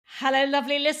Hello,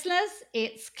 lovely listeners.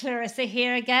 It's Clarissa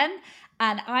here again,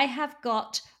 and I have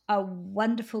got a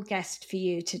wonderful guest for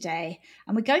you today.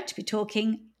 And we're going to be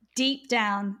talking deep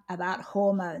down about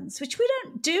hormones, which we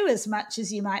don't do as much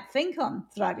as you might think on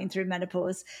Thriving Through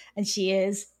Menopause. And she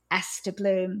is Esther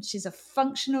Bloom. She's a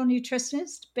functional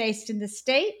nutritionist based in the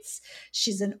States.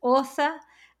 She's an author,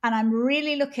 and I'm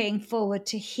really looking forward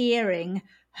to hearing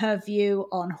her view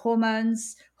on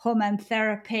hormones, hormone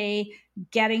therapy,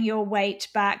 getting your weight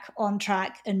back on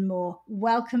track, and more.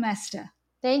 Welcome, Esther.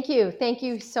 Thank you. Thank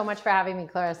you so much for having me,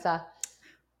 Clarissa.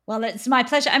 Well, it's my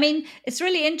pleasure. I mean, it's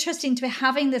really interesting to be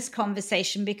having this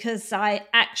conversation because I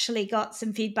actually got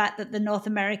some feedback that the North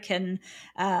American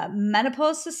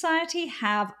Menopause Society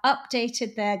have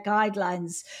updated their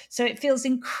guidelines. So it feels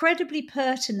incredibly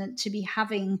pertinent to be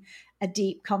having a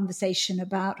deep conversation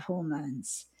about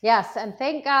hormones. Yes, and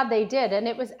thank God they did. And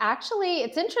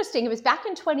it's interesting. It was back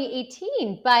in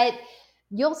 2018, but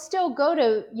you'll still go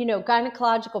to,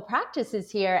 gynecological practices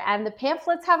here, and the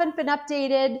pamphlets haven't been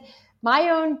updated. My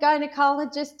own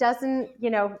gynecologist doesn't,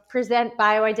 present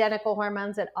bioidentical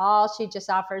hormones at all. She just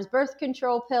offers birth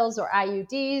control pills or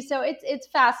IUDs. So it's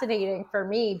fascinating for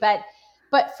me, but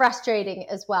frustrating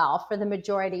as well for the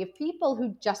majority of people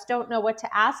who just don't know what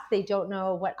to ask. They don't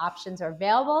know what options are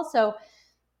available. So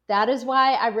that is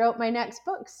why I wrote my next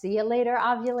book, See You Later,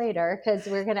 Ovulator, because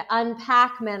we're going to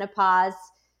unpack menopause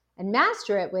and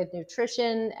master it with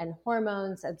nutrition and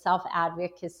hormones and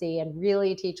self-advocacy and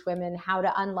really teach women how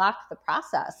to unlock the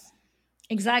process.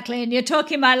 Exactly. And you're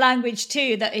talking my language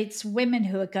too, that it's women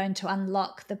who are going to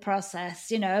unlock the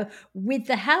process, with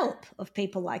the help of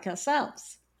people like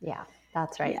ourselves. Yeah,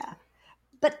 that's right. Yeah.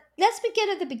 But let's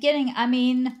begin at the beginning. I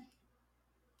mean,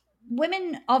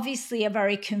 women obviously are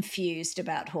very confused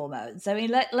about hormones. I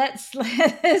mean, let's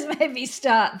maybe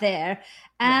start there.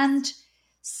 And yes.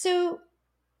 So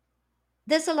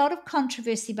there's a lot of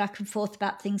controversy back and forth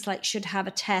about things like should have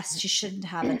a test, you shouldn't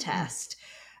have a test.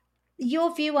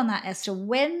 Your view on that, Esther,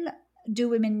 when do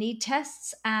women need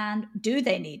tests, and do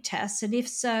they need tests? And if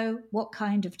so, what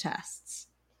kind of tests?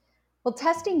 Well,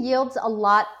 testing yields a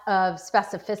lot of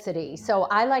specificity. So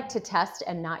I like to test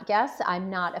and not guess. I'm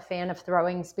not a fan of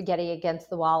throwing spaghetti against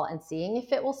the wall and seeing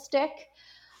if it will stick.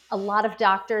 A lot of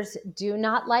doctors do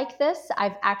not like this.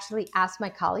 I've actually asked my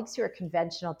colleagues who are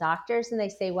conventional doctors, and they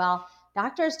say, well,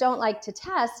 doctors don't like to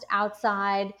test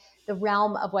outside the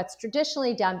realm of what's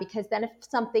traditionally done, because then if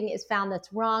something is found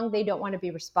that's wrong, they don't want to be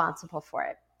responsible for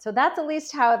it. So that's at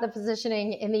least how the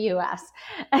positioning in the US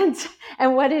and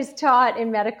what is taught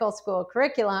in medical school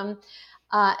curriculum,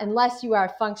 unless you are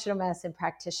a functional medicine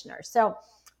practitioner. So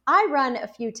I run a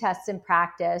few tests in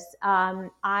practice.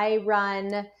 I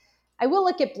will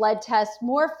look at blood tests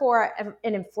more for an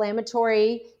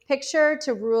inflammatory picture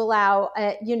to rule out,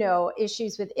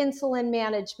 issues with insulin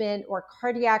management or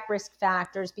cardiac risk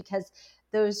factors, because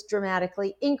those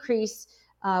dramatically increase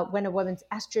when a woman's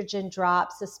estrogen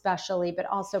drops, especially, but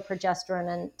also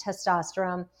progesterone and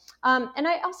testosterone. And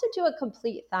I also do a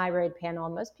complete thyroid panel.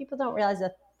 Most people don't realize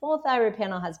a full thyroid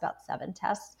panel has about 7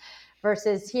 tests.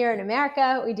 Versus here in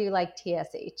America, we do like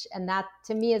TSH. And that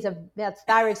to me that's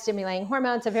thyroid stimulating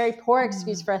hormones, a very poor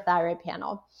excuse for a thyroid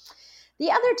panel.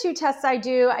 The other 2 tests I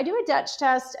do a Dutch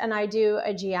test and I do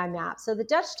a GI map. So the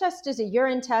Dutch test is a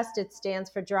urine test. It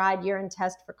stands for Dried Urine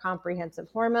Test for Comprehensive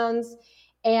Hormones.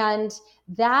 And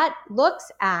that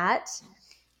looks at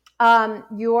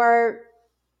your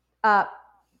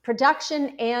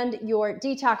production and your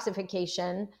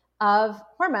detoxification of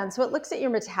hormones. So it looks at your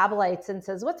metabolites and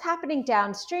says, what's happening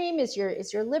downstream? Is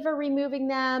your liver removing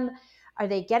them? Are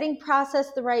they getting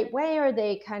processed the right way? Or are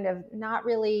they kind of not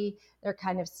really, they're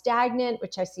kind of stagnant,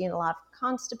 which I see in a lot of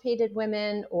constipated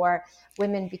women, or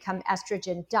women become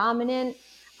estrogen dominant.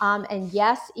 And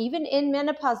yes, even in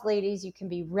menopause, ladies, you can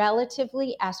be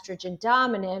relatively estrogen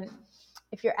dominant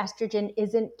if your estrogen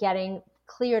isn't getting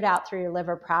cleared out through your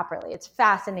liver properly. It's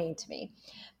fascinating to me.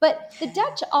 But the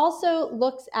Dutch also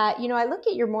looks at, I look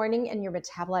at your morning and your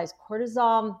metabolized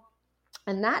cortisol,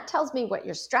 and that tells me what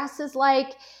your stress is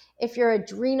like, if your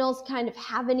adrenals kind of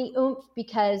have any oomph,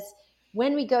 because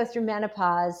when we go through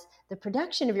menopause, the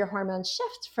production of your hormones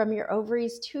shifts from your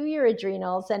ovaries to your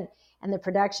adrenals, and the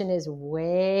production is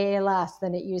way less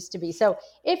than it used to be. So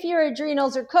if your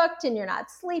adrenals are cooked and you're not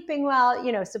sleeping well,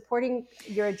 supporting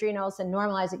your adrenals and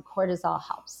normalizing cortisol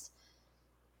helps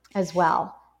as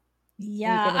well.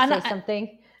 Yeah. Are you going to say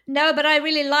something? No, but I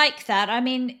really like that. I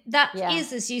mean, that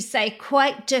is, as you say,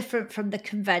 quite different from the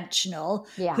conventional,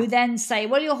 who then say,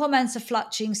 well, your hormones are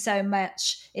fluctuating so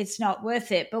much, it's not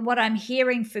worth it. But what I'm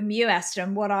hearing from you, Esther,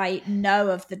 and what I know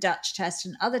of the Dutch test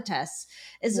and other tests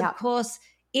is, of course,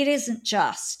 it isn't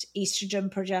just estrogen,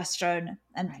 progesterone,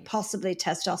 and Right. possibly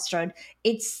testosterone.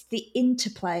 It's the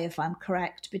interplay, if I'm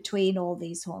correct, between all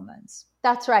these hormones.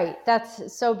 That's right.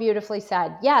 That's so beautifully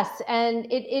said. Yes, and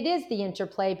it is the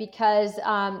interplay because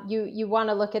you want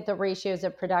to look at the ratios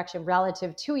of production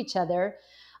relative to each other.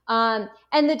 And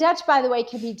the Dutch, by the way,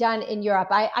 can be done in Europe.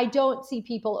 I don't see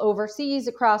people overseas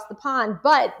across the pond,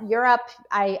 but Europe,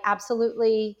 I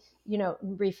absolutely,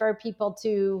 refer people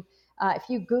to. If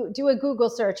you do a Google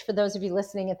search, for those of you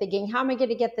listening and thinking, how am I going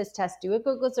to get this test? Do a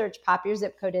Google search, pop your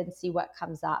zip code in, and see what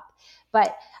comes up.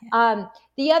 But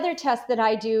the other test that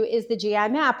I do is the GI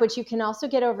map, which you can also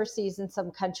get overseas in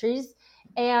some countries.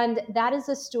 And that is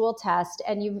a stool test.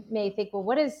 And you may think, well,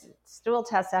 what does stool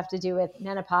test have to do with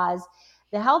menopause?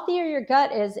 The healthier your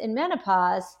gut is in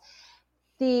menopause,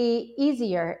 the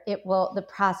easier the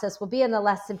process will be and the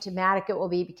less symptomatic it will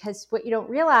be, because what you don't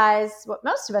realize, what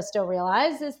most of us don't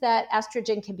realize, is that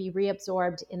estrogen can be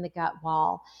reabsorbed in the gut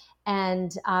wall.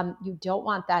 And you don't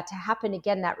want that to happen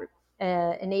again. That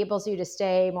enables you to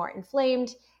stay more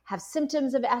inflamed, have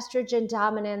symptoms of estrogen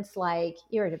dominance like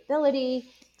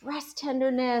irritability, breast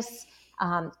tenderness,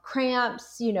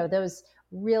 cramps, those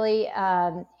really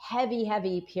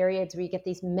heavy periods where you get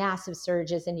these massive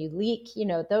surges and you leak.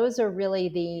 Those are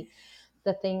really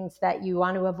the things that you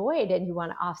want to avoid and you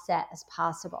want to offset as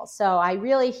possible. So I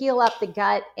really heal up the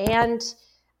gut and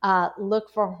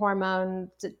look for hormone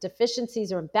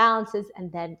deficiencies or imbalances, and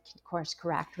then of course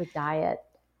correct with diet,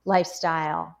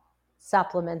 lifestyle,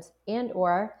 supplements, and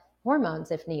or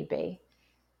hormones if need be.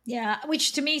 Yeah,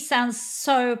 which to me sounds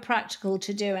so practical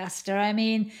to do, Esther. I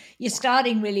mean, you're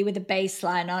starting really with a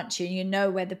baseline, aren't you? You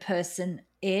know where the person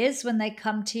is when they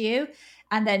come to you,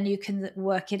 and then you can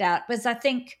work it out. Because I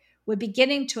think we're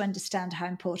beginning to understand how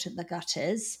important the gut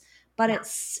is, but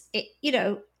it's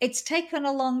taken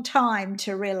a long time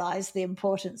to realize the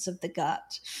importance of the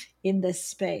gut in this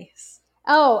space.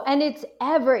 Oh, and it's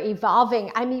ever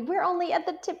evolving. I mean, we're only at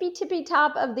the tippy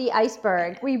top of the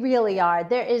iceberg. We really are.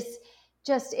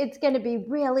 It's going to be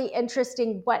really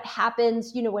interesting what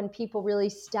happens, when people really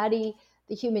study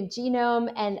the human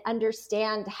genome and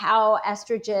understand how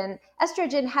estrogen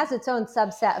has its own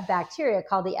subset of bacteria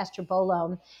called the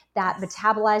estrobolome that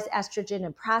metabolize estrogen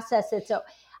and process it. So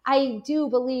I do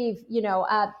believe,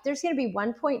 there's going to be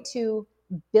 1.2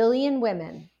 billion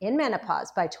women in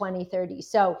menopause by 2030.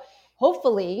 So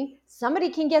hopefully somebody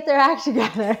can get their act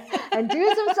together and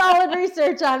do some solid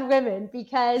research on women,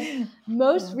 because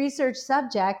most research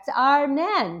subjects are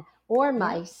men or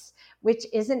mice, which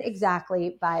isn't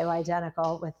exactly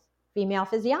bioidentical with female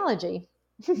physiology.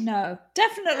 No,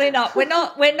 definitely not. We're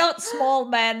not small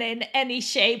men in any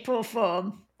shape or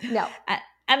form. No.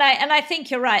 And I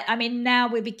think you're right. I mean, now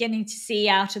we're beginning to see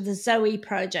out of the Zoe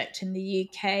project in the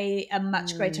UK a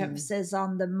much greater emphasis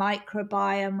on the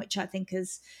microbiome, which I think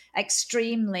is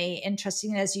extremely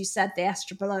interesting. As you said, the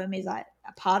estrobolome is like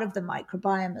a part of the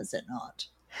microbiome, is it not?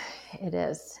 It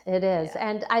is. Yeah.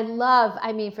 And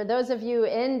I mean, for those of you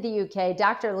in the UK,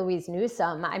 Dr. Louise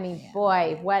Newsome, I mean,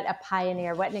 what a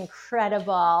pioneer, what an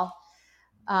incredible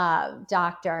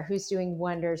doctor who's doing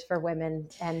wonders for women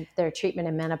and their treatment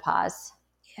in menopause.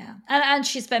 Yeah. And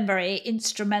she's been very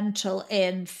instrumental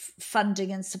in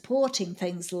funding and supporting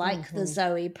things like the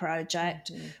Zoe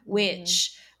Project,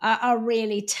 which are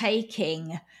really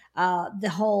taking the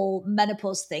whole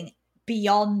menopause thing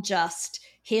beyond just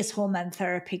here's hormone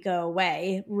therapy, go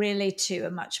away, really to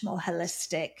a much more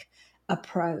holistic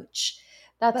approach.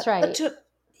 That's right.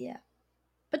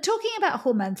 But talking about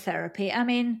hormone therapy, I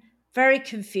mean, very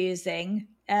confusing.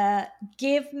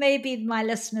 Give maybe my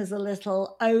listeners a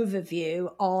little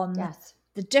overview on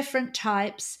the different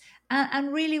types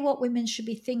and really what women should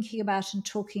be thinking about and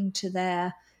talking to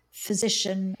their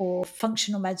physician or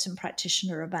functional medicine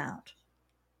practitioner about.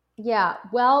 Yeah,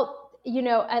 well,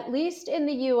 at least in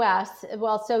the US,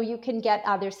 so you can get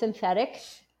either synthetic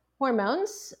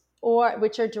hormones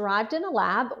which are derived in a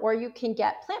lab, or you can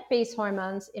get plant-based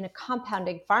hormones in a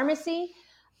compounding pharmacy.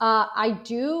 I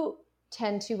do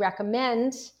tend to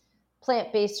recommend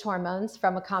plant-based hormones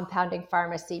from a compounding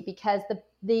pharmacy because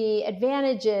the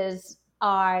advantages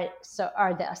are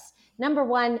this. Number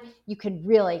one, you can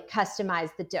really customize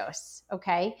the dose.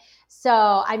 Okay.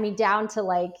 So, I mean, down to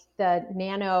like the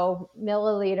nano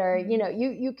milliliter,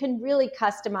 you can really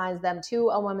customize them to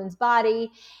a woman's body.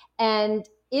 And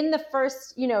in the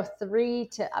first, 3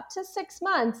 to up to 6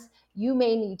 months, you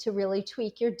may need to really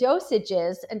tweak your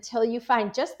dosages until you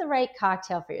find just the right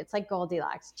cocktail for you. It's like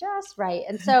Goldilocks, just right.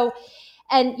 And so,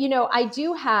 I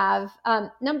do have,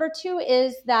 number two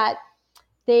is that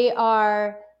they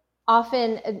are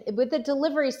often with the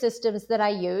delivery systems that I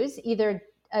use, either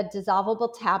a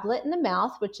dissolvable tablet in the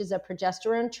mouth, which is a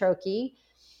progesterone troche,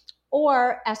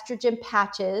 or estrogen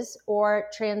patches or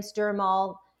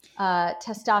transdermal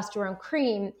testosterone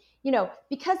cream,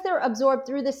 because they're absorbed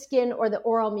through the skin or the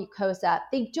oral mucosa,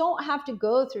 they don't have to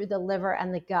go through the liver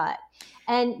and the gut.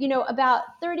 And, about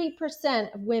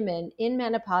 30% of women in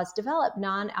menopause develop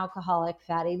non-alcoholic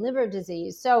fatty liver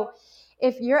disease. So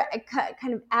if you're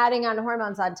kind of adding on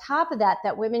hormones on top of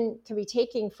that women can be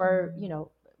taking for,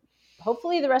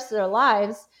 hopefully the rest of their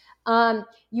lives,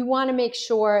 you want to make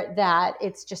sure that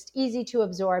it's just easy to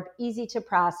absorb, easy to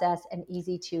process, and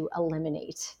easy to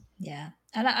eliminate. Yeah.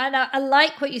 And I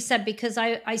like what you said, because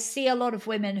I see a lot of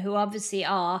women who obviously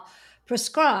are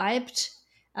prescribed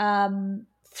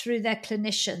through their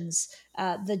clinicians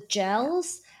the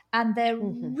gels, and they're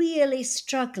really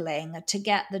struggling to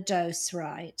get the dose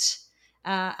right.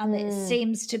 And it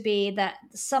seems to be that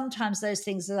sometimes those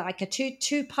things are like a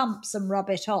two pumps and rub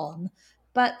it on.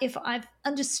 But if I've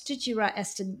understood you right,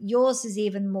 Esther, yours is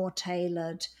even more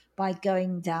tailored by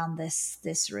going down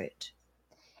this route.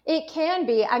 It can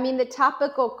be. I mean, the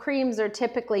topical creams are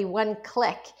typically one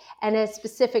click and a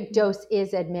specific dose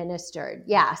is administered.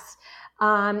 Yes.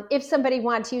 If somebody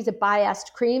wants to use a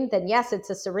biased cream, then yes, it's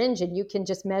a syringe and you can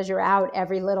just measure out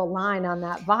every little line on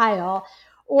that vial.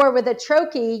 Or with a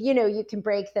troche, you can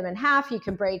break them in half, you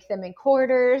can break them in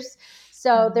quarters.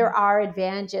 So there are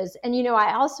advantages. And,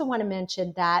 I also want to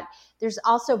mention that there's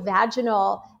also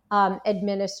vaginal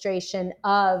administration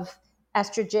of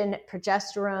estrogen,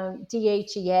 progesterone,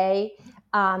 DHEA.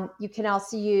 You can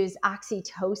also use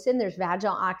oxytocin. There's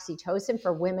vaginal oxytocin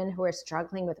for women who are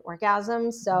struggling with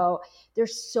orgasms. So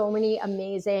there's so many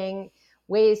amazing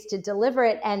ways to deliver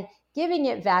it. And giving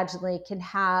it vaginally can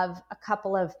have a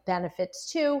couple of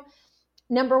benefits too.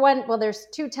 Number one, well, there's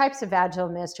two types of vaginal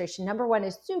administration. Number one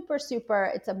is super,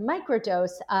 it's a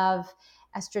microdose of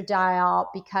estradiol,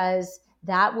 because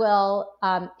that will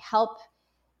help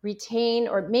retain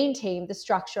or maintain the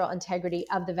structural integrity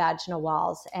of the vaginal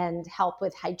walls and help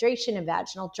with hydration and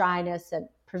vaginal dryness and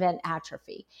prevent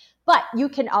atrophy. But you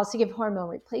can also give hormone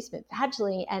replacement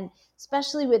vaginally, and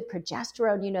especially with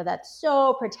progesterone, that's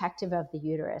so protective of the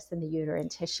uterus and the uterine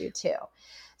tissue too.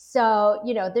 So,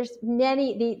 there's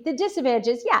many, the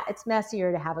disadvantages, it's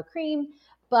messier to have a cream,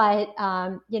 but,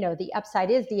 the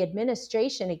upside is the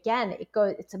administration, again,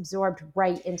 it's absorbed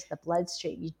right into the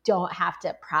bloodstream. You don't have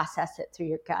to process it through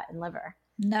your gut and liver.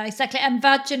 No, exactly. And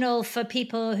vaginal, for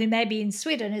people who may be in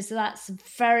Sweden, that's a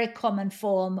very common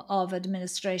form of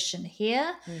administration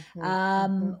here.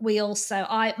 We also,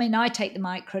 I take the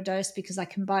microdose because I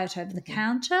can buy it over the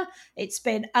counter. It's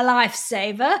been a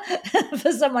lifesaver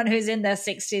for someone who's in their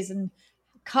 60s and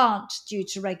can't, due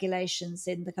to regulations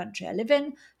in the country I live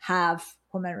in, have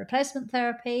hormone replacement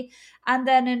therapy. And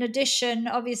then in addition,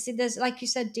 obviously there's, like you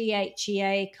said,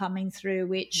 DHEA coming through,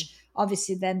 which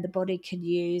obviously then the body can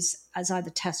use as either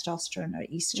testosterone or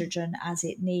estrogen as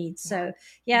it needs. So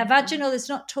vaginal is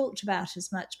not talked about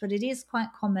as much, but it is quite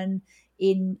common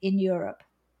in Europe.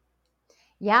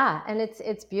 Yeah, and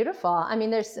it's beautiful. I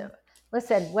mean, listen,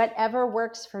 whatever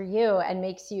works for you and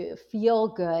makes you feel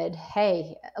good,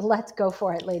 hey, let's go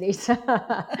for it, ladies.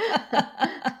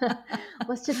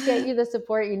 Let's just get you the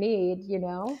support you need,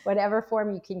 whatever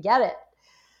form you can get it.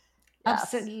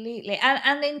 Yes. Absolutely.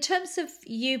 And in terms of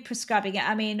you prescribing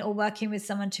it, or working with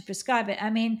someone to prescribe it,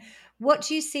 what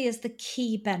do you see as the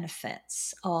key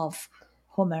benefits of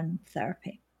hormone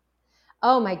therapy?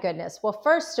 Oh my goodness. Well,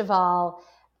 first of all,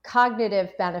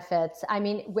 cognitive benefits.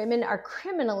 Women are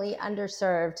criminally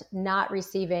underserved not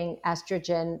receiving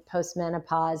estrogen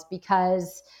postmenopause,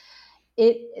 because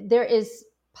there is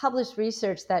published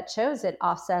research that shows it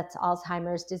offsets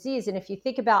Alzheimer's disease. And if you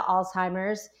think about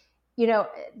Alzheimer's,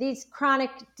 these chronic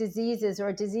diseases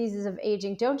or diseases of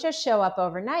aging don't just show up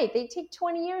overnight. They take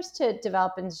 20 years to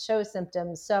develop and show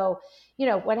symptoms. So,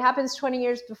 what happens 20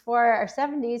 years before our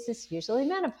 70s is usually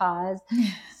menopause.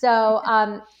 So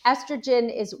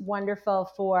estrogen is wonderful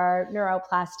for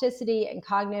neuroplasticity and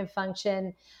cognitive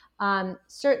function.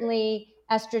 Certainly,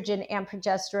 estrogen and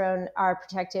progesterone are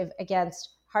protective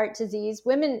against heart disease.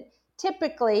 Women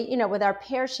typically, with our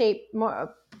pear shape,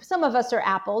 some of us are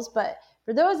apples, but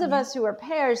for those of us who are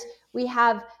pears, we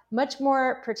have much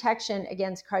more protection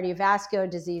against cardiovascular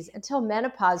disease until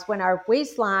menopause, when our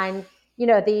waistline,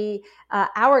 the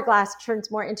hourglass turns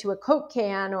more into a Coke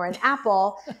can or an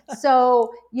apple.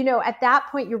 So, at that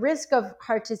point, your risk of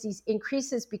heart disease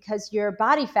increases because your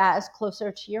body fat is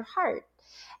closer to your heart.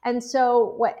 And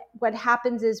so what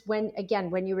happens is when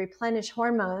you replenish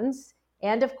hormones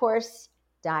and, of course,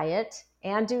 diet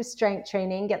and do strength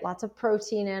training, get lots of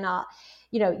protein in,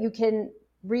 you can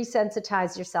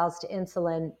resensitize your cells to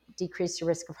insulin decrease your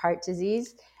risk of heart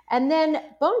disease. And then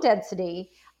bone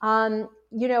density.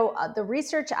 The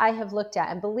research I have looked at,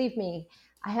 and believe me,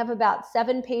 I have about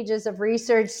 7 pages of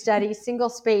research study, single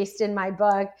spaced in my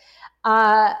book,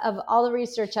 of all the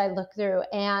research I looked through.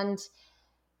 And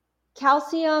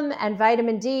calcium and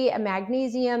vitamin D and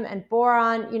magnesium and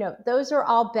boron, those are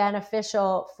all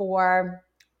beneficial for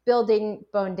building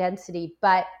bone density,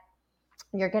 but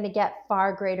you're going to get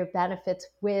far greater benefits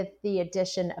with the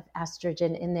addition of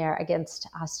estrogen in there against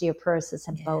osteoporosis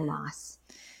and bone loss.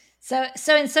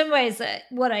 So in some ways,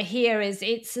 what I hear is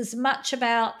it's as much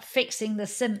about fixing the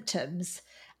symptoms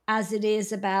as it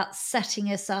is about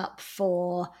setting us up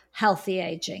for healthy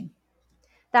aging.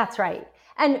 That's right.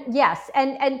 And yes,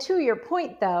 and to your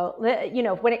point, though,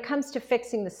 when it comes to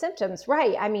fixing the symptoms,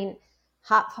 right? I mean,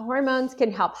 hot hormones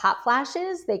can help hot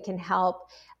flashes. They can help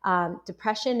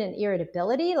depression and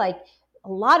irritability. Like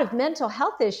a lot of mental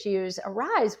health issues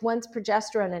arise once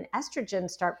progesterone and estrogen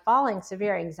start falling.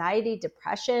 Severe anxiety,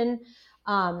 depression.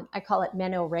 I call it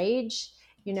menorrhage.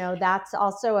 That's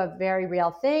also a very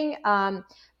real thing.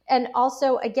 And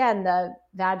also, again, the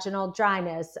vaginal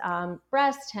dryness,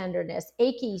 breast tenderness,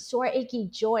 sore, achy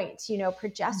joints.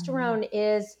 Progesterone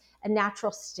is a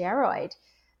natural steroid.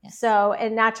 Yes. So a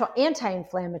natural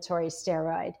anti-inflammatory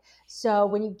steroid. So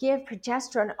when you give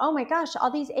progesterone, oh my gosh, all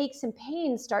these aches and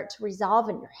pains start to resolve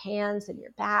in your hands and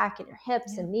your back and your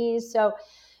hips and knees. So,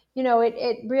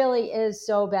 it really is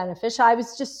so beneficial. I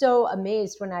was just so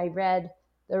amazed when I read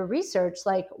the research,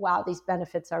 like, wow, these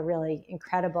benefits are really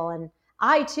incredible. And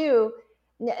I too,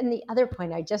 and the other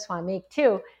point I just want to make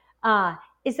too,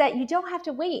 is that you don't have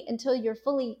to wait until you're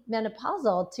fully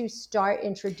menopausal to start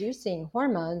introducing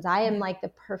hormones. I am like the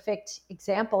perfect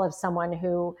example of someone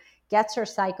who gets her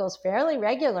cycles fairly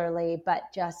regularly, but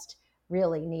just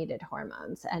really needed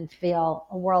hormones and feel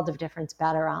a world of difference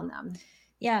better on them.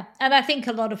 Yeah. And I think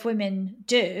a lot of women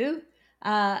do.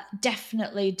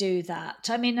 Definitely do that.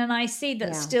 I mean, and I see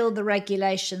that still the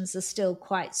regulations are still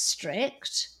quite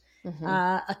strict.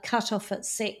 A cutoff at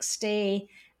 60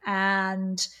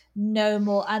 and no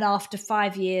more. And after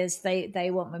 5 years, they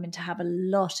want women to have a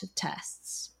lot of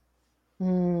tests.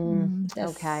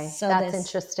 Okay, so that's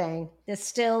interesting. There's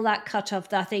still that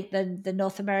cutoff. I think the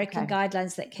North American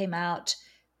guidelines that came out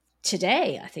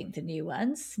today, I think the new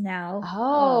ones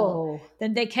now.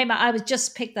 Then they came out. I was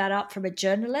just picked that up from a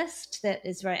journalist that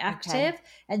is very active,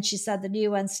 and she said the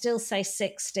new ones still say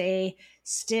 60,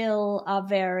 still are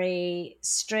very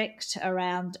strict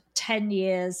around 10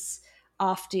 years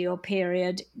after your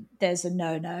period. There's a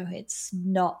no. It's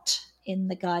not in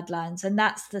the guidelines, and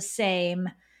that's the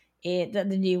same. The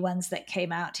new ones that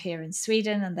came out here in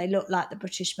Sweden, and they look like the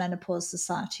British Menopause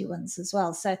Society ones as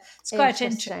well. So it's quite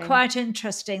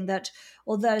interesting that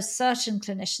although certain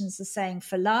clinicians are saying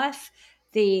for life,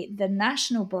 the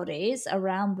national bodies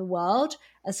around the world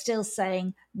are still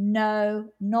saying no,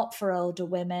 not for older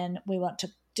women. We want to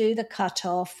do the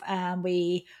cutoff, and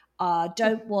we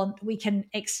we can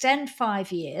extend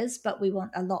 5 years, but we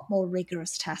want a lot more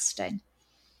rigorous testing.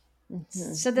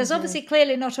 So there's obviously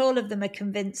clearly not all of them are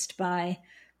convinced by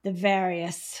the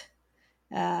various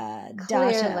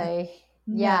data.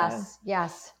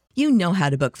 Yes. You know how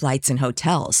to book flights and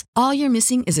hotels. All you're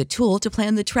missing is a tool to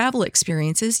plan the travel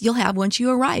experiences you'll have once you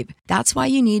arrive. That's why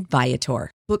you need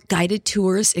Viator. Book guided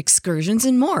tours, excursions,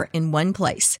 and more in one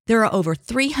place. There are over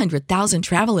 300,000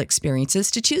 travel experiences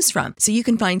to choose from, so you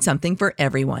can find something for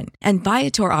everyone. And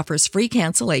Viator offers free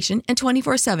cancellation and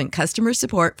 24/7 customer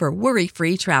support for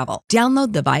worry-free travel.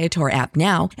 Download the Viator app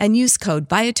now and use code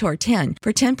Viator10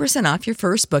 for 10% off your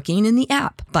first booking in the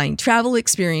app. Find travel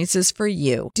experiences for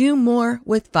you. Do more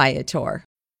with Viator.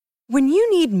 When you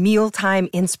need mealtime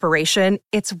inspiration,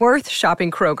 it's worth shopping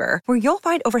Kroger, where you'll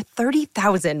find over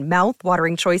 30,000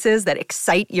 mouth-watering choices that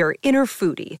excite your inner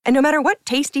foodie. And no matter what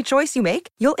tasty choice you make,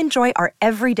 you'll enjoy our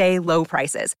everyday low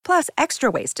prices, plus extra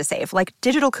ways to save, like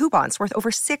digital coupons worth over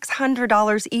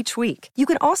 $600 each week. You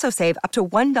can also save up to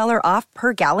 $1 off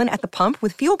per gallon at the pump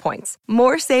with fuel points.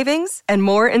 More savings and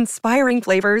more inspiring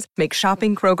flavors make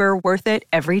shopping Kroger worth it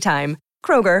every time.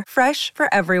 Kroger, fresh for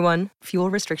everyone. Fuel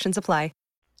restrictions apply.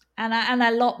 And a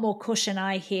lot more caution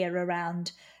I hear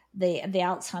around the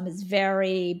Alzheimer's.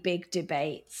 Very big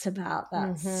debates about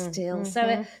that still.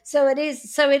 So it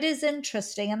is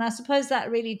interesting, and I suppose that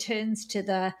really turns to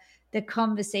the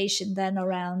conversation then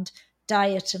around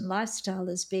diet and lifestyle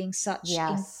as being such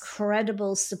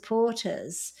incredible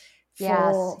supporters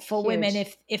for women.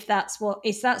 If that's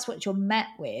what you're met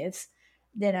with,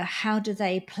 how do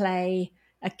they play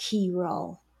a key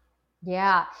role?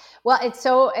 Yeah. Well, it's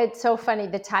so funny.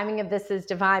 The timing of this is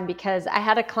divine, because I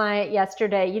had a client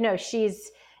yesterday,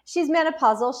 she's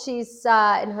menopausal. She's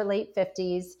in her late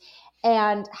 50s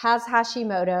and has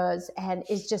Hashimoto's and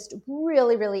is just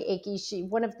really, really achy.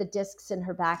 One of the discs in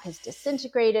her back has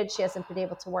disintegrated. She hasn't been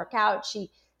able to work out.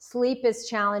 Sleep is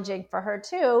challenging for her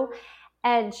too.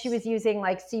 And she was using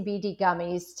like CBD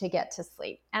gummies to get to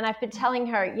sleep. And I've been telling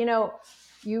her,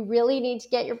 you really need to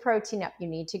get your protein up. You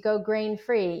need to go grain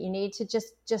free. You need to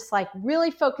just like really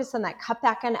focus on that, cut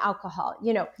back on alcohol,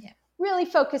 really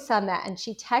focus on that. And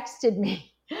she texted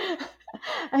me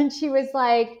and she was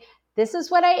like, this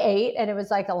is what I ate. And it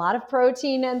was like a lot of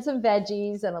protein and some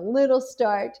veggies and a little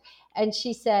starch. And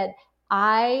she said,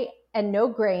 and no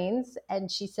grains. And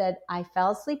she said, I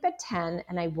fell asleep at 10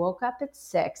 and I woke up at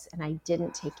 6 and I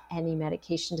didn't take any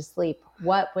medication to sleep.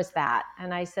 What was that?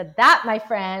 And I said, that, my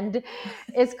friend,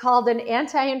 is called an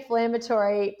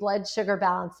anti-inflammatory blood sugar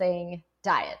balancing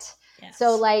diet. Yes.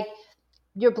 So like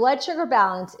your blood sugar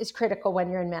balance is critical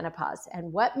when you're in menopause.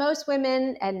 And what most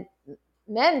women and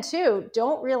men too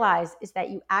don't realize is that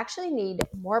you actually need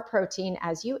more protein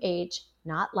as you age,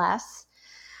 not less.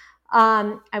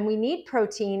 And we need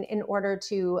protein in order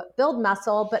to build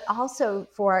muscle, but also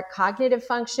for cognitive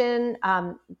function,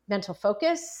 mental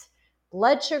focus,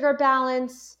 blood sugar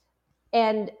balance,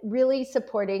 and really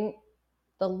supporting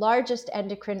the largest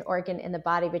endocrine organ in the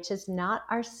body, which is not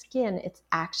our skin, it's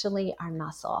actually our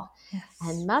muscle. Yes.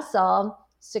 And muscle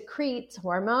secretes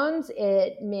hormones,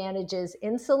 it manages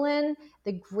insulin.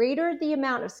 The greater the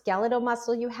amount of skeletal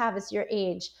muscle you have as you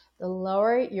age, the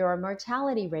lower your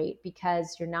mortality rate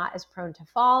because you're not as prone to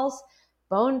falls,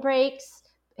 bone breaks,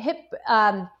 hip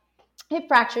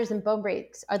fractures and bone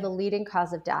breaks are the leading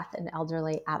cause of death in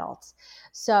elderly adults.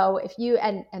 So if you,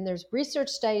 and there's research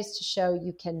studies to show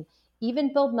you can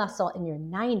even build muscle in your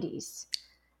 90s,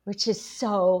 which is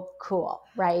so cool,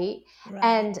 right?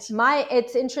 And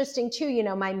it's interesting too,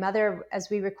 my mother, as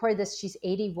we record this, she's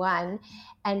 81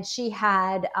 and she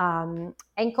had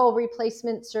ankle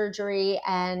replacement surgery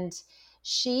and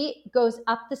she goes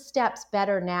up the steps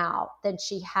better now than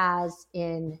she has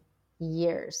in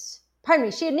years. Pardon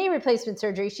me, she had knee replacement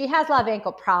surgery. She has a lot of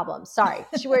ankle problems. Sorry,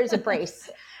 she wears a brace.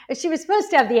 She was supposed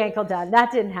to have the ankle done.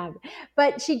 That didn't happen.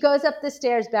 But she goes up the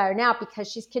stairs better now because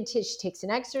she takes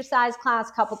an exercise class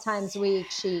a couple times a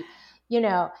week. She,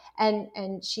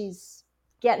 and she's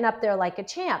getting up there like a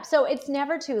champ. So it's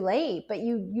never too late, but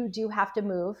you do have to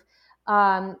move.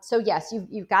 So yes,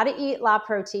 you've got to eat a lot of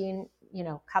protein,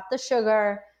 cut the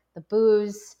sugar, the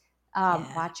booze,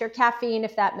 watch your caffeine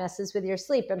if that messes with your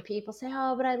sleep. And people say,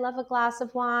 oh, but I love a glass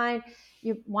of wine.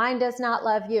 Wine does not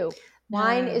love you.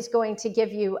 Wine is going to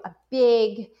give you a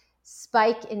big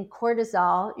spike in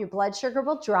cortisol. Your blood sugar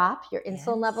will drop, your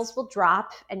insulin levels will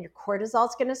drop, and your cortisol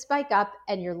is going to spike up,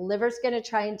 and your liver's going to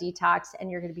try and detox,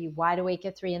 and you're going to be wide awake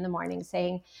at 3 a.m.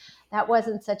 saying, that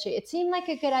wasn't it seemed like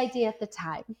a good idea at the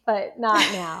time, but not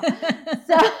now.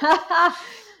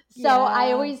 So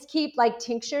I always keep like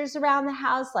tinctures around the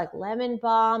house, like lemon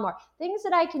balm or things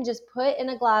that I can just put in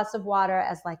a glass of water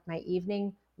as like my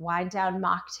evening wind down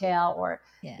mocktail or,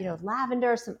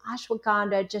 lavender, some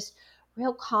ashwagandha, just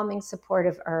real calming,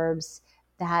 supportive herbs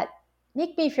that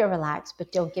make me feel relaxed,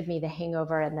 but don't give me the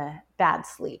hangover and the bad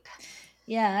sleep.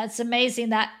 Yeah, it's amazing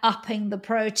that upping the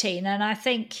protein. And I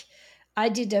think I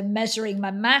did a measuring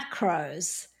my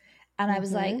macros and I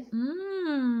was like,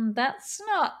 that's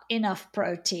not enough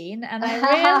protein. And I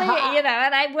really, and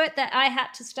I worked that I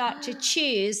had to start to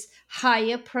choose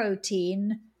higher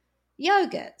protein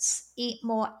yogurts, eat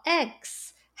more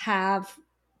eggs, have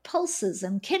pulses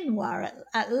and quinoa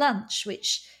at lunch,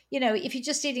 which, if you're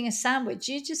just eating a sandwich,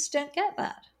 you just don't get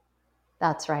that.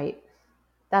 That's right.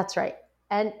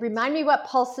 And remind me what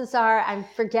pulses are. I'm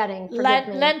forgetting. Forgive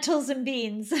me. Lentils and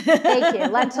beans. Thank you.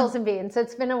 Lentils and beans.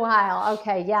 It's been a while.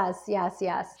 Okay. Yes.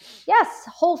 Yes.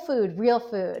 Whole food, real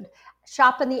food.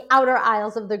 Shop in the outer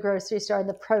aisles of the grocery store,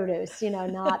 the produce,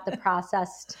 not the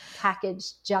processed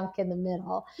packaged junk in the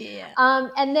middle. Yeah.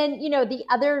 And then, the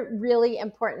other really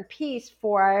important piece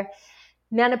for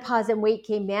menopause and weight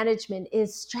gain management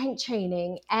is strength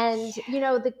training. And,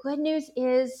 the good news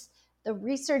is the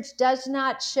research does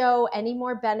not show any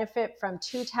more benefit from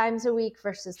 2 times a week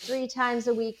versus 3 times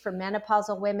a week for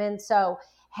menopausal women. So,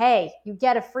 hey, you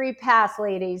get a free pass,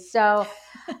 ladies. So,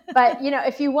 but,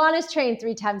 if you want to train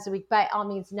 3 times a week, by all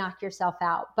means, knock yourself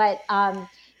out. But,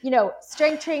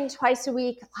 strength training twice a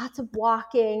week, lots of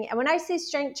walking. And when I say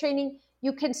strength training,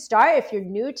 you can start, if you're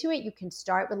new to it, you can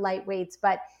start with light weights,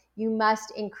 but you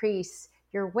must increase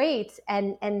your weights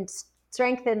and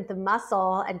strengthen the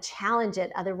muscle and challenge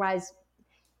it. Otherwise,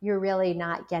 you're really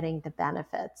not getting the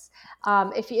benefits.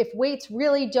 If weights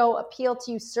really don't appeal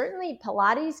to you, certainly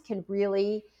Pilates can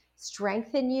really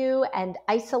strengthen you and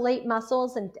isolate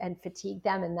muscles and fatigue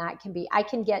them. And that can be, I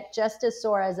can get just as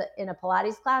sore as in a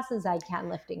Pilates class as I can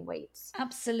lifting weights.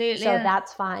 Absolutely. So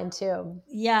that's fine too.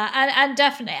 Yeah, and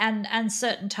definitely, and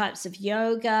certain types of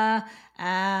yoga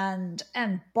and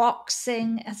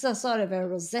boxing. It's a sort of a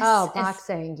resistance. Oh,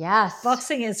 boxing, yes.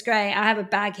 Boxing is great. I have a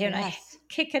bag here and I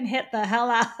kick and hit the hell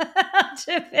out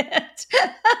of it.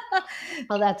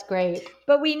 Oh, that's great.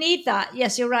 But we need that.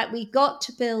 Yes, you're right. We got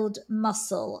to build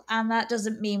muscle, and that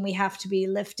doesn't mean we have to be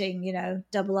lifting,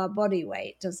 double our body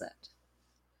weight, does it?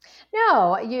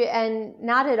 No, and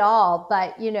not at all.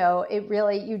 But, it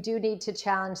really, you do need to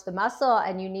challenge the muscle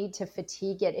and you need to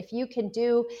fatigue it. If you can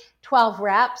do 12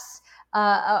 reps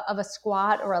of a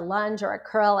squat or a lunge or a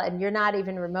curl and you're not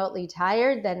even remotely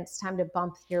tired, then it's time to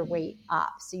bump your weight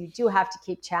up. So you do have to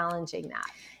keep challenging that.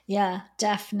 Yeah,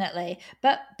 definitely.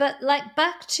 But like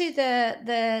back to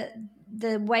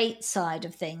the weight side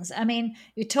of things. I mean,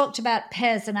 you talked about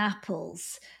pears and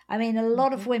apples. I mean, a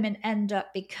lot of women end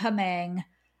up becoming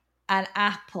an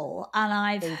apple. And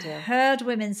I've heard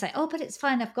women say, oh, but it's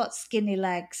fine. I've got skinny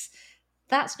legs.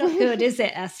 That's not good, is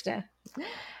it, Esther?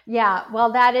 Yeah,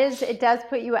 well, it does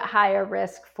put you at higher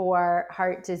risk for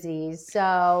heart disease.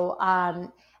 So,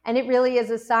 and it really is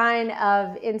a sign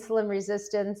of insulin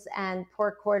resistance and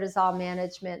poor cortisol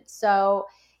management. So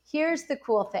here's the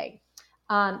cool thing.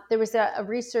 There was a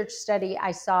research study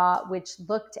I saw which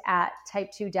looked at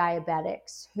type 2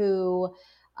 diabetics who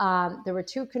there were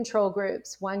two control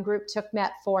groups. One group took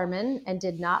metformin and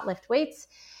did not lift weights,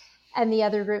 and the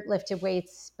other group lifted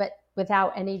weights, but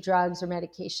without any drugs or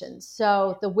medications.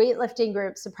 So the weightlifting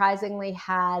group surprisingly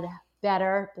had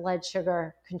better blood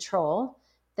sugar control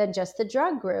than just the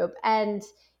drug group. And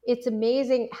it's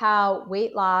amazing how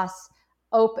weightlifting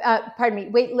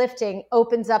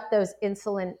opens up those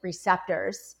insulin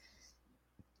receptors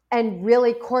and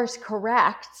really course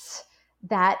corrects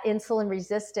that insulin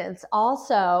resistance.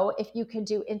 Also, if you can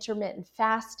do intermittent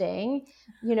fasting,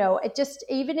 it just,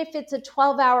 even if it's a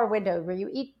 12-hour window where you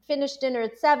finish dinner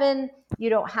at 7, you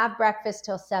don't have breakfast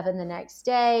till 7 the next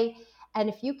day. And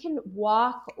if you can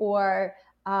walk or,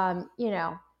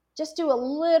 just do a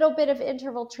little bit of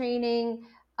interval training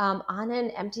on an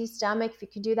empty stomach, if you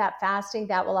can do that fasting,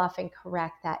 that will often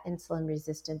correct that insulin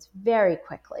resistance very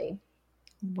quickly.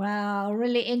 Wow,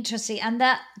 really interesting. And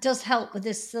that does help with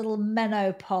this little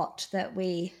menopot that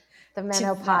The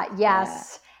menopot,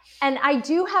 yes. And I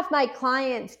do have my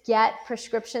clients get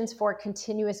prescriptions for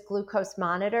continuous glucose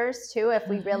monitors too, if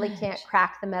we really can't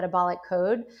crack the metabolic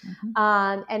code.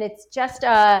 And it's just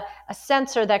a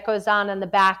sensor that goes on the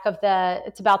back of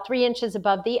it's about 3 inches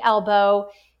above the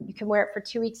elbow. You can wear it for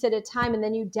 2 weeks at a time. And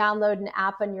then you download an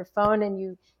app on your phone and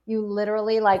you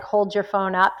literally like hold your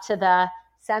phone up to the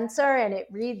sensor and it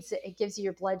gives you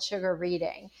your blood sugar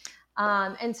reading.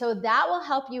 And so that will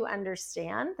help you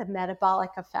understand the metabolic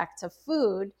effects of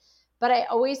food. But I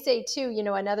always say too,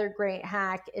 another great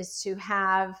hack is to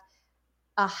have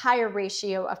a higher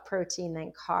ratio of protein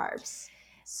than carbs.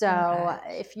 So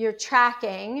if you're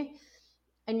tracking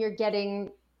and you're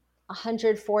getting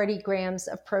 140 grams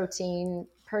of protein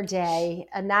per day,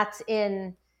 and that's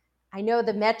I know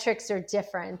the metrics are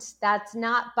different. That's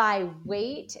not by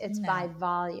weight, it's by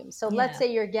volume. So let's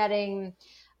say you're getting,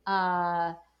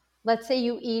 let's say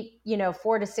you eat,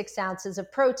 4 to 6 ounces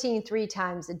of protein 3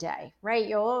 times a day, right?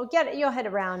 You'll hit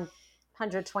around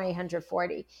 120,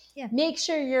 140. Yeah. Make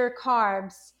sure your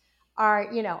carbs are,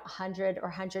 100 or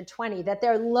 120, that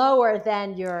they're lower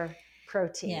than your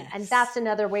protein. Yes. And that's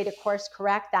another way to course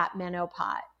correct that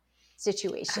menopot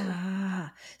situation.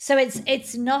 So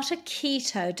it's not a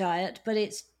keto diet, but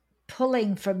it's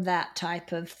pulling from that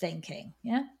type of thinking.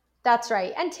 Yeah. That's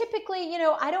right. And typically,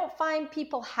 I don't find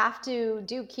people have to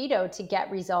do keto to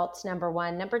get results, number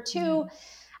one. Number two,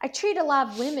 I treat a lot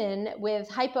of women with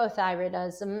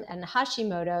hypothyroidism and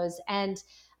Hashimoto's, and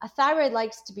a thyroid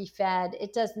likes to be fed.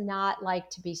 It does not like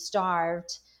to be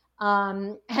starved.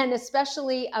 And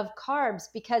especially of carbs,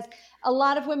 because a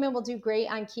lot of women will do great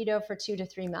on keto for 2 to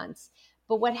 3 months.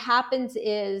 But what happens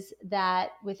is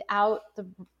that without the,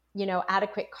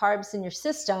 adequate carbs in your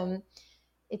system,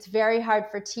 it's very hard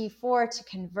for T4 to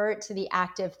convert to the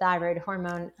active thyroid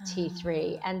hormone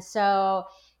T3. And so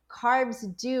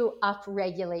carbs do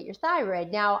upregulate your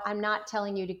thyroid. Now, I'm not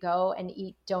telling you to go and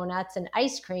eat donuts and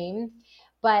ice cream,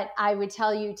 but I would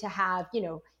tell you to have,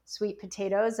 sweet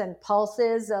potatoes and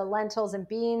pulses, lentils and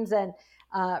beans and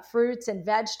fruits and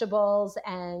vegetables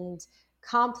and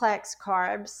complex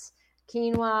carbs,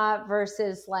 quinoa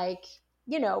versus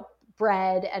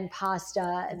bread and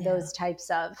pasta and those types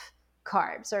of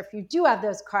carbs. Or if you do have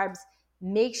those carbs,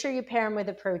 make sure you pair them with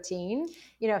a protein.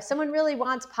 If someone really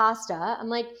wants pasta, I'm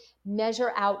like,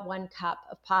 measure out 1 cup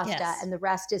of pasta and the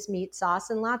rest is meat sauce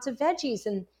and lots of veggies.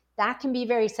 And that can be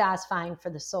very satisfying for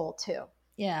the soul too.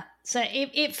 Yeah. So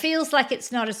it feels like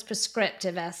it's not as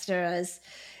prescriptive, Esther, as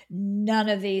none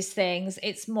of these things.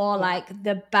 It's more like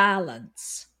the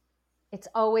balance. It's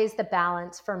always the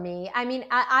balance for me. I mean,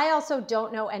 I also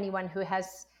don't know anyone who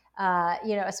has,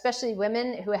 especially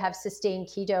women who have sustained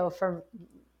keto for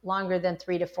longer than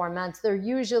 3 to 4 months. They're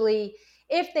usually,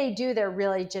 if they do, they're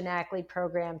really genetically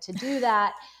programmed to do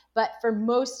that. But for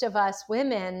most of us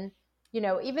women,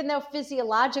 even though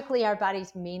physiologically our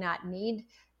bodies may not need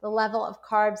the level of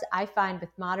carbs, I find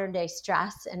with modern day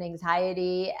stress and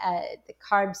anxiety, the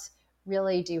carbs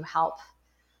really do help.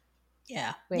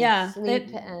 With sleep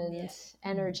and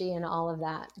energy and all of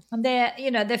that. And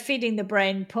they're feeding the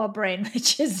brain, poor brain,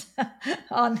 which is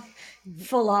on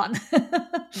full on.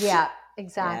 Yeah,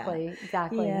 exactly.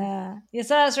 Yeah. So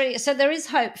that's really, so there is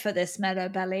hope for this Meadow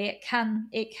Belly.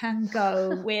 It can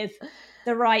go with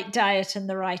the right diet and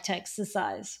the right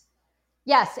exercise.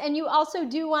 Yes. And you also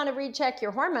do want to recheck your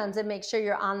hormones and make sure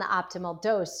you're on the optimal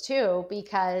dose too,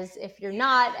 because if you're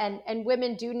not, and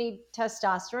women do need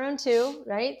testosterone too,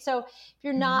 right? So if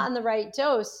you're not on the right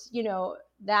dose,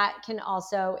 that can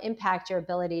also impact your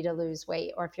ability to lose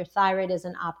weight. Or if your thyroid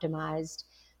isn't optimized,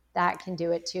 that can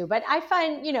do it too. But I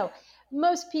find,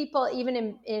 most people,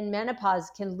 even in menopause,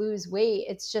 can lose weight.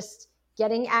 It's just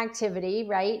getting activity,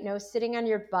 right? No sitting on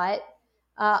your butt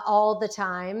all the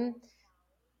time.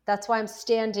 That's why I'm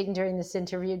standing during this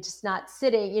interview, just not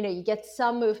sitting. You get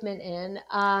some movement in,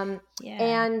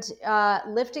 and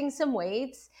lifting some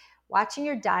weights, watching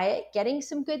your diet, getting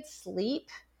some good sleep,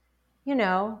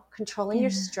 controlling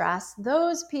your stress.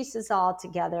 Those pieces all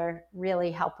together really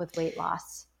help with weight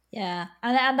loss. Yeah.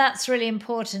 And that's really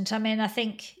important. I mean, I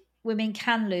think women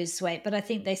can lose weight, but I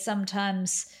think they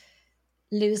sometimes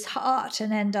lose heart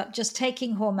and end up just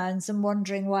taking hormones and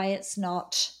wondering why it's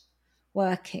not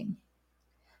working.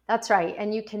 That's right.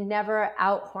 And you can never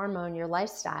out hormone your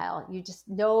lifestyle. You just,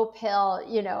 no pill,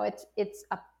 it's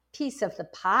a piece of the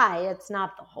pie. It's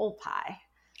not the whole pie.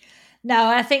 No,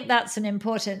 I think that's an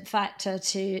important factor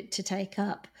to take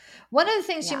up. One of the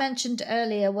things you mentioned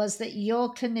earlier was that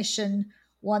your clinician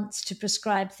wants to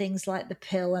prescribe things like the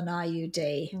pill and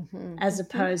IUD as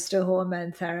opposed to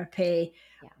hormone therapy.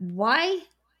 Yeah. Why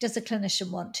does a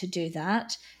clinician want to do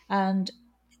that? And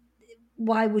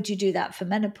why would you do that for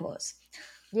menopause?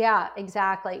 Yeah,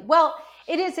 exactly. Well,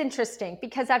 it is interesting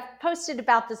because I've posted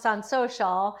about this on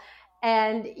social,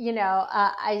 and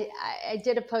I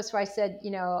did a post where I said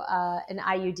an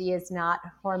IUD is not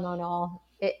hormonal.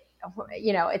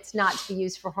 It's not to be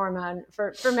used for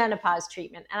for menopause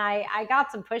treatment. And I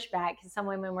got some pushback because some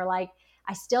women were like,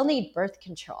 I still need birth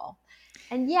control.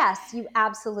 And yes, you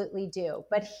absolutely do.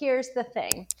 But here's the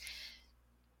thing: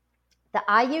 the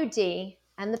IUD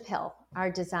and the pill are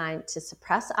designed to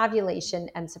suppress ovulation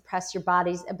and suppress your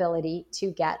body's ability to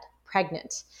get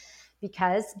pregnant,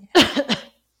 because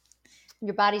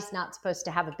your body's not supposed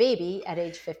to have a baby at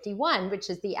age 51, which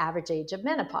is the average age of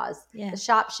menopause. Yeah. The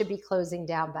shop should be closing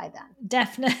down by then.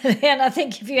 Definitely. And I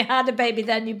think if you had a baby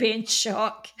then, you'd be in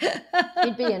shock.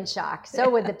 You'd be in shock. So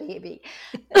would the baby.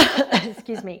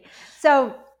 Excuse me.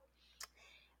 So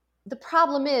the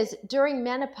problem is, during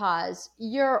menopause,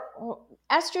 your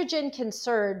estrogen can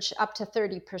surge up to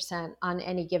 30% on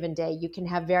any given day. You can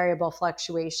have variable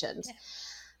fluctuations. Yeah.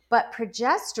 But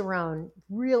progesterone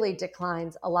really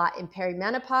declines a lot in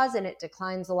perimenopause, and it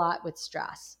declines a lot with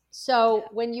stress. So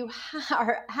when you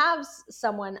have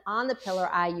someone on the pill or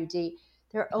IUD,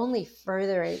 they're only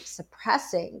further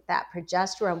suppressing that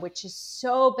progesterone, which is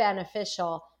so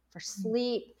beneficial for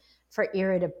sleep, for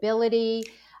irritability,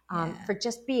 for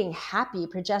just being happy.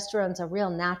 Progesterone's a real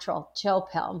natural chill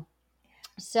pill.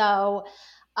 So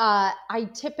I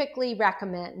typically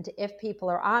recommend, if people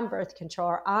are on birth control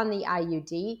or on the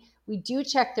IUD, we do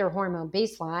check their hormone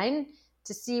baseline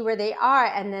to see where they are.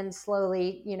 And then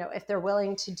slowly, if they're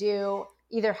willing to do,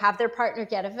 either have their partner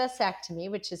get a vasectomy,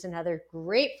 which is another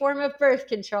great form of birth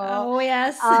control. Oh,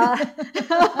 yes.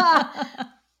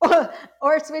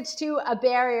 Or switch to a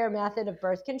barrier method of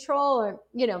birth control, or,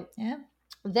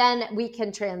 then we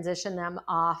can transition them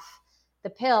off the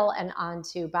pill and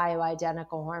onto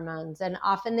bioidentical hormones. And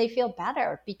often they feel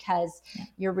better because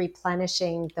you're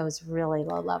replenishing those really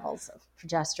low levels of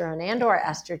progesterone and or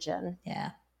estrogen.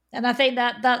 Yeah. And I think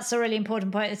that's a really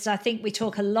important point. I think we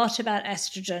talk a lot about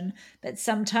estrogen, but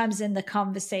sometimes in the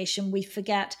conversation we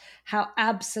forget how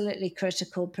absolutely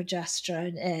critical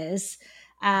progesterone is.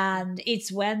 And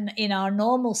it's when in our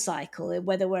normal cycle,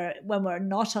 when we're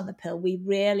not on the pill, we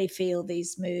really feel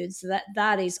these moods.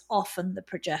 That is often the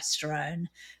progesterone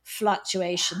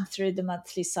fluctuation through the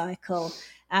monthly cycle,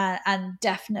 and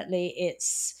definitely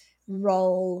its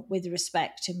role with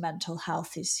respect to mental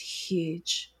health is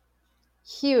huge.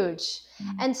 Huge.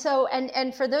 And so,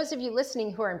 and for those of you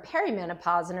listening who are in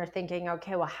perimenopause and are thinking,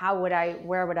 okay, well,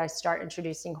 where would I start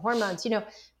introducing hormones?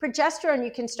 Progesterone,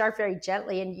 you can start very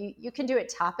gently, and you can do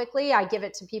it topically. I give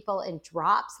it to people in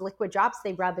drops, liquid drops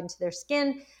they rub into their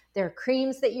skin. There are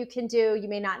creams that you can do. You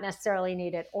may not necessarily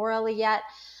need it orally yet,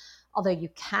 although you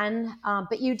can,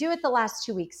 but you do it the last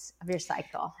 2 weeks of your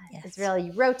cycle. Yes. It's really,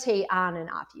 you rotate on and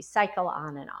off, you cycle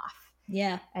on and off.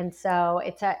 Yeah. And so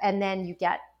and then you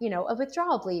get, a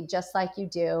withdrawal bleed just like you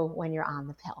do when you're on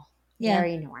the pill. Yeah.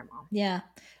 Very normal. Yeah.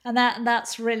 And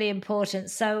that's really important.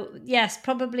 So yes,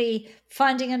 probably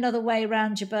finding another way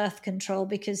around your birth control,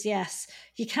 because yes,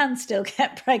 you can still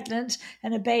get pregnant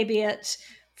and a baby at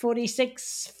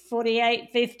 46, 48,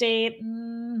 50,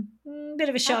 bit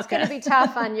of a shocker. That's going to be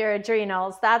tough on your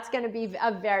adrenals. That's going to be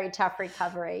a very tough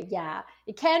recovery. Yeah.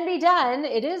 It can be done.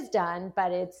 It is done,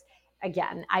 but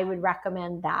again, I would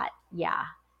recommend that. Yeah.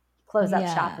 Close up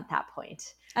shop at that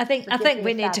point. I think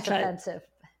we need to close. Offensive.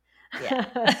 Yeah.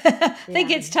 I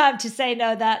think it's time to say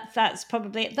no. That's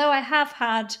probably it. Though I have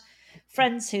had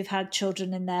friends who've had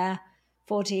children in their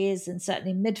 40s and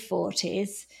certainly mid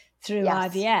 40s through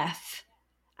IVF.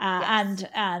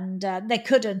 And they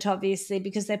couldn't, obviously,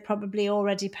 because they're probably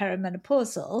already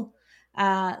perimenopausal.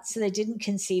 So they didn't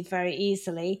conceive very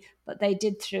easily, but they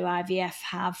did through IVF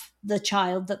have the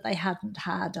child that they hadn't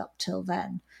had up till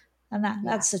then. And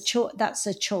that's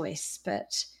a choice.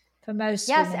 But for most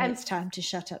women, it's time to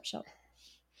shut up shop.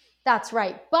 That's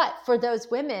right. But for those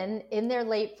women in their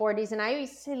late 40s, and I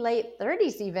always say late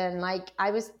 30s even, like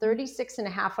I was 36 and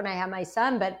a half when I had my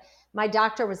son, but my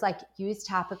doctor was like, use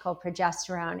topical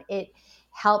progesterone. It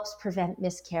helps prevent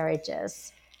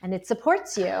miscarriages and it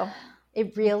supports you.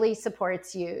 It really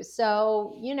supports you.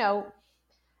 So,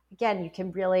 again, you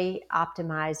can really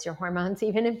optimize your hormones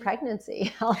even in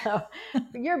pregnancy, although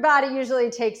your body usually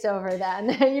takes over then.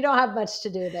 You don't have much to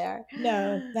do there.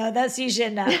 No, that's usually a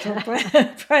natural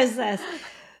process.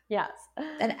 Yes.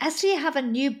 And Esther, you have a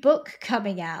new book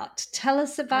coming out. Tell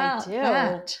us about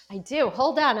that. I do.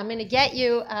 Hold on. I'm going to get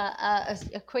you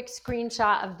a quick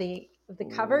screenshot of the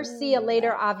cover. See you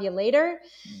later, ovulator.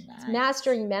 Nice. It's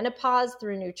Mastering Menopause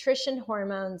Through Nutrition,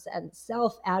 Hormones, and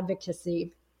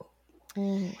Self-Advocacy.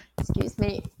 Excuse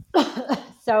me.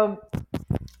 So,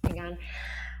 hang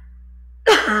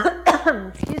on.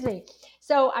 Excuse me.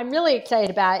 So I'm really excited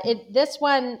about it. This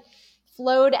one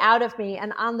flowed out of me,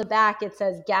 and on the back it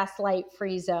says gaslight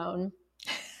free zone.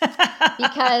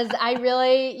 Because I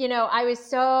really, I was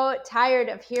so tired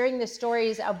of hearing the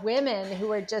stories of women who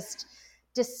were just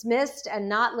dismissed and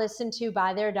not listened to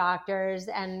by their doctors.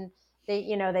 And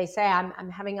they say, I'm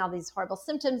having all these horrible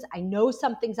symptoms. I know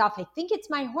something's off. I think it's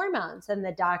my hormones. And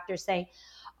the doctors say,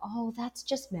 oh, that's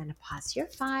just menopause. You're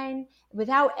fine,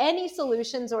 without any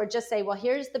solutions, or just say, well,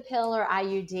 here's the pill or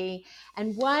IUD.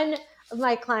 And one of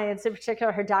my clients in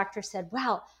particular, her doctor said,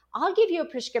 well, I'll give you a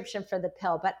prescription for the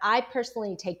pill, but I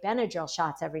personally take Benadryl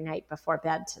shots every night before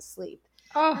bed to sleep.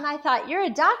 Oh. And I thought, you're a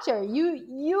doctor.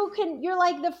 You're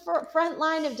like the front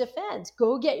line of defense.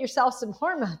 Go get yourself some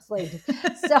hormones, lady.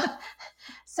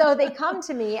 So they come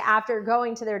to me after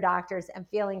going to their doctors and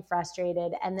feeling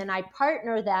frustrated. And then I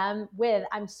partner them with,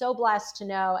 I'm so blessed to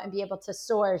know and be able to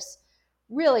source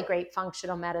really great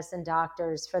functional medicine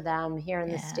doctors for them here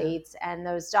in the States. And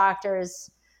those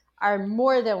doctors are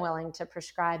more than willing to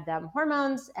prescribe them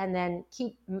hormones. And then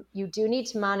you do need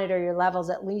to monitor your levels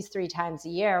at least 3 times a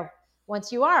year. Once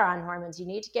you are on hormones, you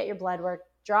need to get your blood work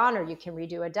drawn, or you can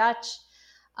redo a Dutch.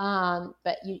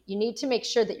 But you need to make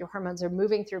sure that your hormones are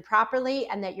moving through properly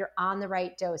and that you're on the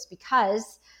right dose,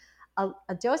 because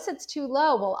a dose that's too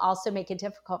low will also make it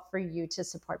difficult for you to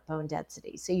support bone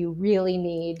density. So you really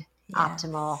need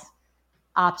optimal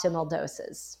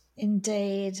doses.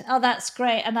 Indeed. Oh, that's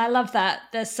great. And I love that.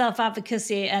 The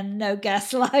self-advocacy and no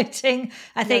gaslighting.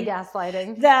 I think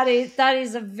gaslighting. That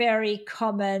is a very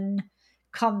common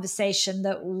conversation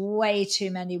that way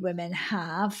too many women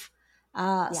have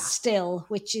still,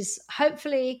 which is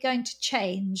hopefully going to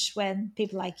change when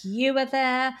people like you are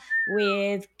there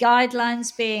with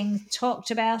guidelines being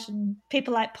talked about, and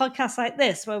people like podcasts like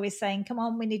this where we're saying, come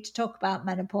on, we need to talk about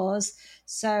menopause.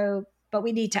 But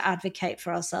we need to advocate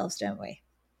for ourselves, don't we?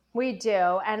 We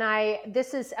do. And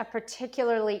this is a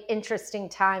particularly interesting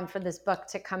time for this book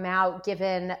to come out,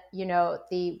 given,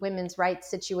 the women's rights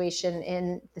situation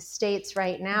in the States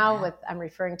right now I'm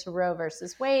referring to Roe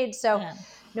versus Wade. So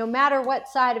no matter what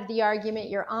side of the argument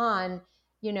you're on,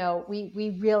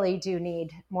 we really do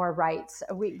need more rights.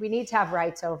 We need to have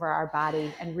rights over our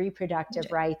body, and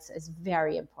reproductive rights is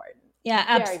very important.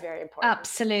 Yeah, very, very important.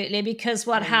 Absolutely, because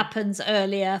what happens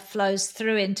earlier flows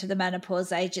through into the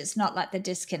menopause age. It's not like they're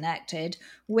disconnected.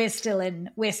 We're still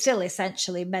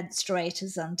essentially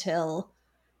menstruators until,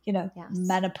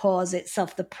 menopause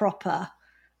itself, the proper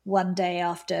one day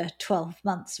after 12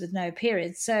 months with no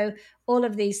periods. So all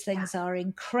of these things are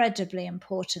incredibly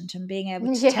important, and being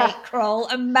able to take control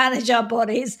and manage our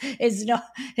bodies is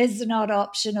not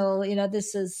optional.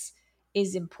 This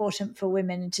is important for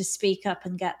women to speak up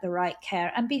and get the right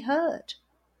care and be heard.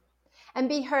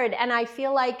 And I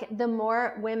feel like the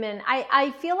more women,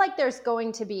 I feel like there's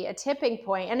going to be a tipping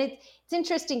point. And it's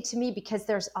interesting to me because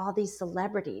there's all these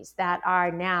celebrities that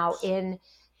are now in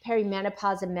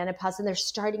perimenopause and menopause, and they're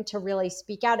starting to really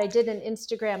speak out. I did an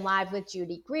Instagram live with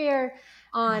Judy Greer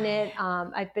on it.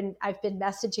 I've been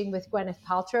messaging with Gwyneth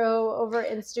Paltrow over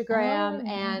Instagram,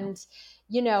 and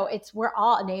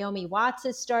Naomi Watts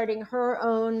is starting her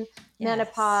own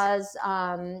menopause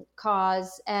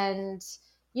cause, and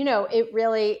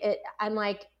I'm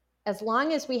like, as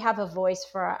long as we have a voice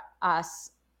for us,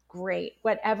 great.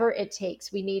 Whatever it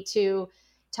takes, we need to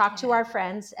talk to our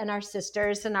friends and our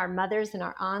sisters and our mothers and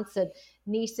our aunts and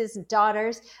nieces and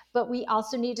daughters. But we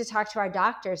also need to talk to our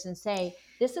doctors and say,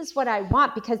 this is what I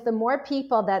want. Because the more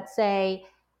people that say,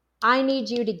 I need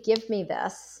you to give me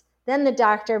this, then the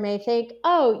doctor may think,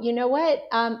 oh, you know what?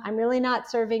 I'm really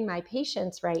not serving my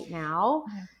patients right now.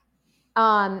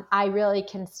 I really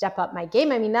can step up my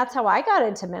game. I mean, that's how I got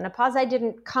into menopause. I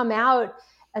didn't come out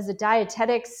as a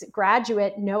dietetics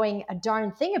graduate knowing a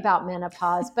darn thing about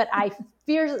menopause, but I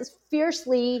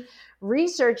fiercely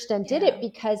researched and did it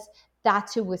because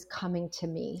that's who was coming to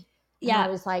me. And I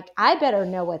was like, I better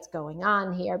know what's going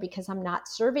on here because I'm not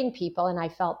serving people. And I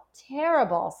felt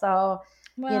terrible. So,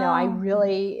 I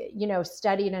really,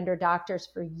 studied under doctors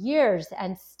for years,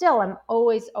 and still I'm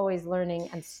always learning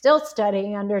and still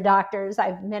studying under doctors. I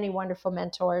have many wonderful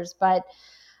mentors, but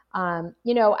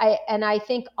I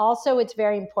think also it's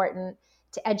very important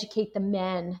to educate the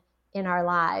men in our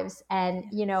lives. And,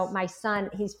 my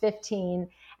son, he's 15,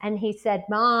 and he said,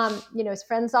 Mom, his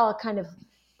friends all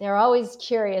they're always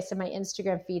curious in my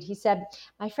Instagram feed. He said,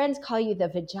 my friends call you the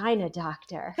vagina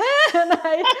doctor. and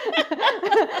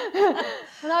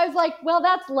I was like, well,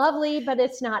 that's lovely, but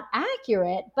it's not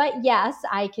accurate. But yes,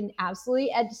 I can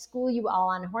absolutely school you all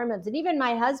on hormones. And even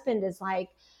my husband is like,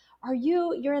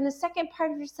 you're in the second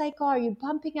part of your cycle. Are you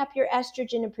bumping up your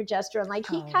estrogen and progesterone? Like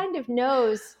he kind of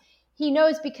knows,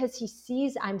 because he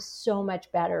sees I'm so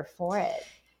much better for it.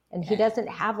 And he doesn't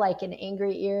have like an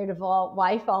angry, irritable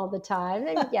wife all the time.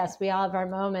 And yes, we all have our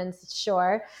moments,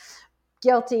 sure.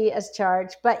 Guilty as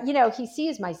charged. But, he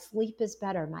sees my sleep is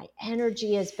better. My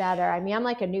energy is better. I mean, I'm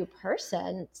like a new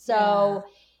person. So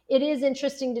it is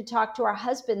interesting to talk to our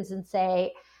husbands and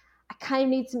say, I kind of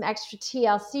need some extra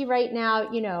TLC right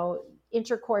now.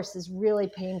 Intercourse is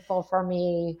really painful for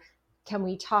me. Can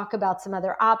we talk about some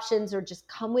other options, or just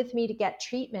come with me to get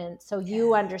treatment so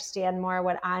you understand more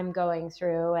what I'm going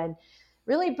through? And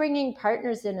really bringing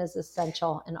partners in is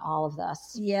essential in all of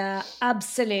this. Yeah,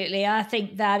 absolutely. I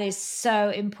think that is so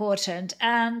important,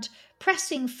 and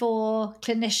pressing for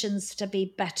clinicians to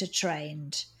be better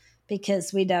trained,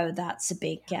 because we know that's a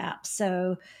big gap.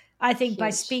 So I think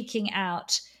by speaking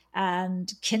out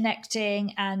and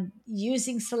connecting and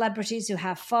using celebrities who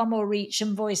have far more reach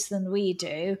and voice than we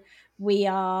do, we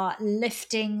are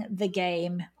lifting the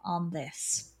game on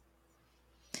this.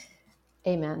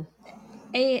 Amen.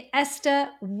 Esther,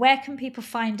 where can people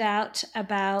find out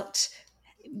about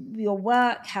your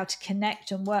work, how to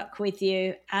connect and work with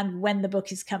you, and when the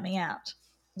book is coming out?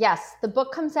 Yes, the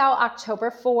book comes out October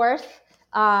 4th.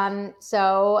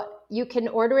 So you can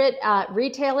order it at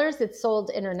retailers. It's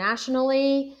sold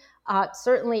internationally.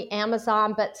 Certainly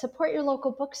Amazon, but support your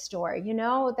local bookstore,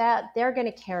 that they're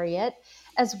going to carry it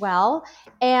as well.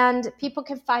 And people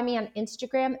can find me on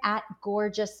Instagram at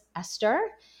Gorgeous Esther.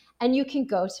 And you can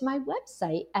go to my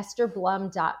website,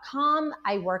 estherblum.com.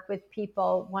 I work with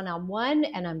people one-on-one,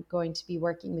 and I'm going to be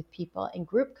working with people in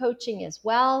group coaching as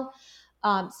well.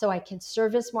 So I can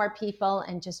service more people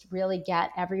and just really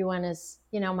get everyone as,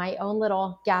 my own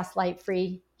little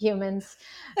gaslight-free humans.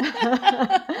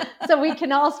 So we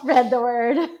can all spread the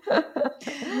word.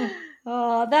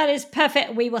 Oh, that is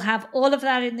perfect. We will have all of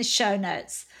that in the show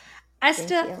notes.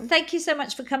 Esther, thank you so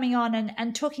much for coming on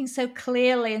and talking so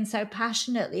clearly and so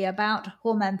passionately about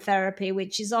hormone therapy,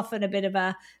 which is often a bit of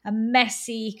a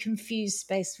messy, confused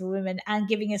space for women, and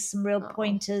giving us some real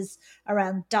pointers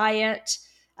around diet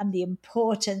and the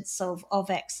importance of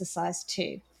exercise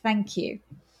too. Thank you.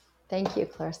 Thank you,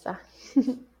 Clarissa.